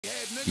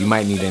You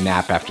might need a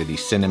nap after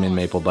these cinnamon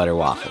maple butter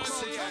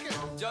waffles.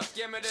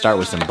 Start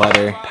with some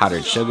butter,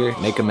 powdered sugar,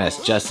 make a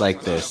mess just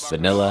like this,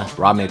 vanilla,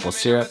 raw maple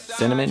syrup,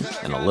 cinnamon,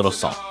 and a little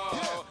salt.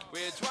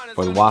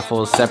 For the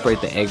waffles,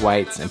 separate the egg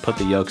whites and put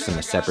the yolks in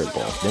a separate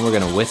bowl. Then we're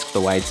going to whisk the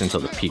whites until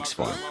the peaks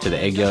form. To the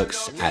egg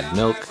yolks, add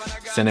milk,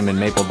 cinnamon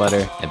maple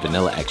butter, and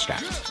vanilla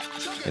extract.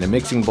 In a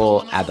mixing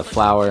bowl, add the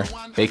flour,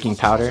 baking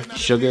powder,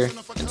 sugar,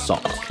 and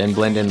salt. Then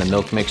blend in the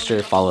milk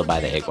mixture followed by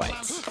the egg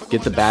whites.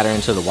 Get the batter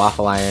into the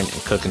waffle iron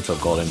and cook until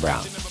golden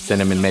brown.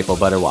 Cinnamon maple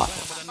butter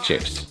waffles.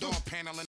 Cheers.